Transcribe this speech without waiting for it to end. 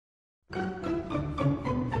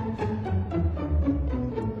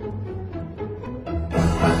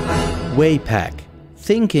Weighpack,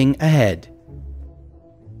 thinking ahead.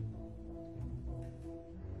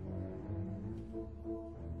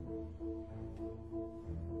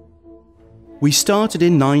 We started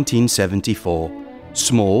in 1974,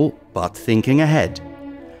 small but thinking ahead.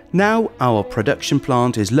 Now our production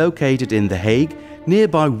plant is located in The Hague,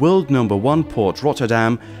 nearby world #1 port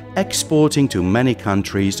Rotterdam, exporting to many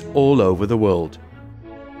countries all over the world.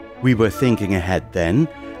 We were thinking ahead then,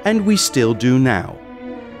 and we still do now.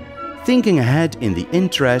 Thinking ahead in the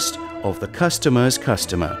interest of the customer's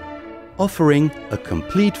customer, offering a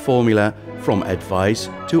complete formula from advice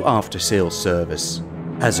to after-sales service.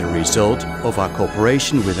 As a result of our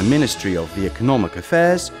cooperation with the Ministry of the Economic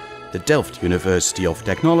Affairs, the Delft University of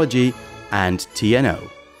Technology and TNO.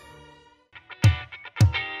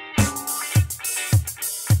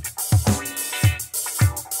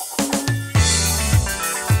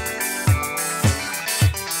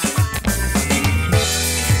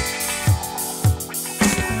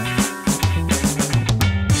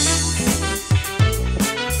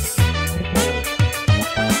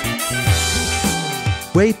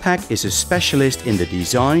 Weighpack is a specialist in the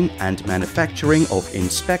design and manufacturing of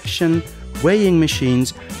inspection, weighing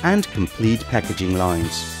machines and complete packaging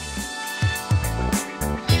lines.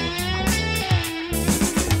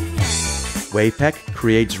 Weighpack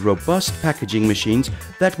creates robust packaging machines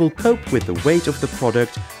that will cope with the weight of the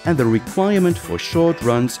product and the requirement for short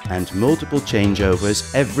runs and multiple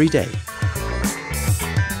changeovers every day.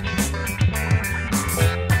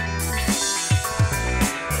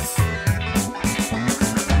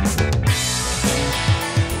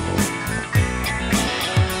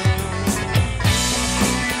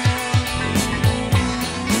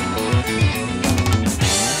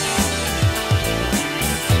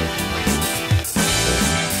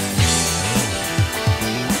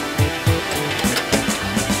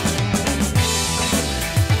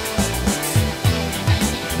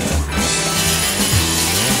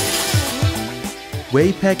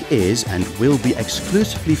 Weighpack is and will be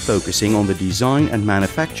exclusively focusing on the design and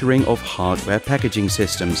manufacturing of hardware packaging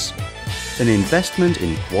systems, an investment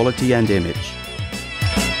in quality and image.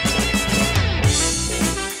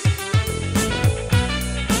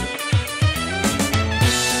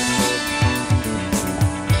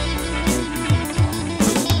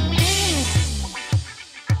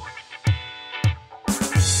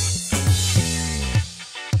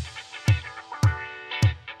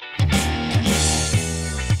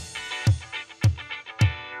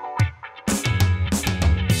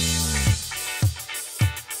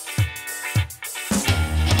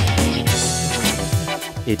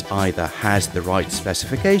 It either has the right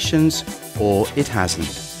specifications or it hasn't.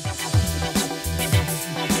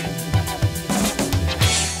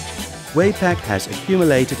 Weighpack has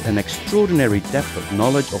accumulated an extraordinary depth of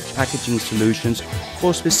knowledge of packaging solutions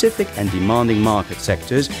for specific and demanding market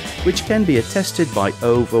sectors, which can be attested by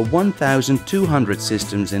over 1,200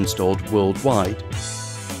 systems installed worldwide.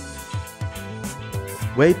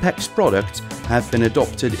 Weighpack's products have been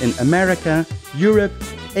adopted in America, Europe,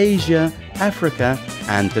 Asia, Africa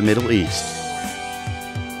and the Middle East.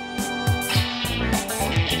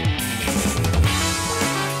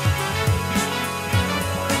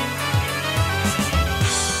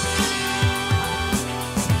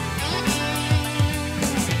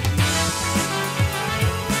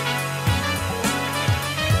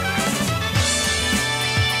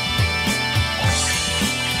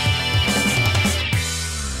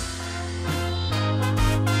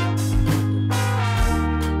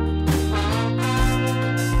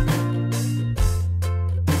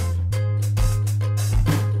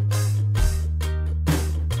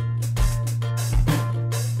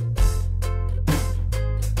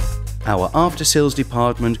 Our after-sales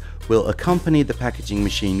department will accompany the packaging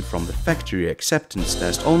machine from the factory acceptance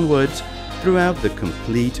test onwards throughout the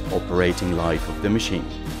complete operating life of the machine.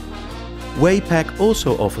 Weighpack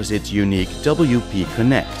also offers its unique WP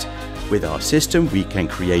Connect. With our system we can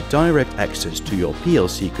create direct access to your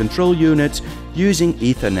PLC control units using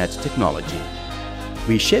Ethernet technology.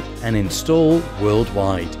 We ship and install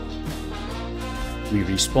worldwide. We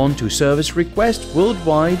respond to service requests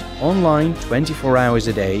worldwide, online, 24 hours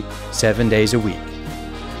a day, 7 days a week.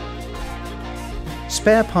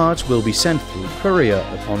 Spare parts will be sent through courier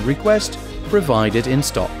upon request, provided in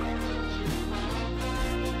stock.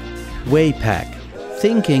 Weighpack,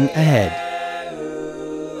 thinking ahead.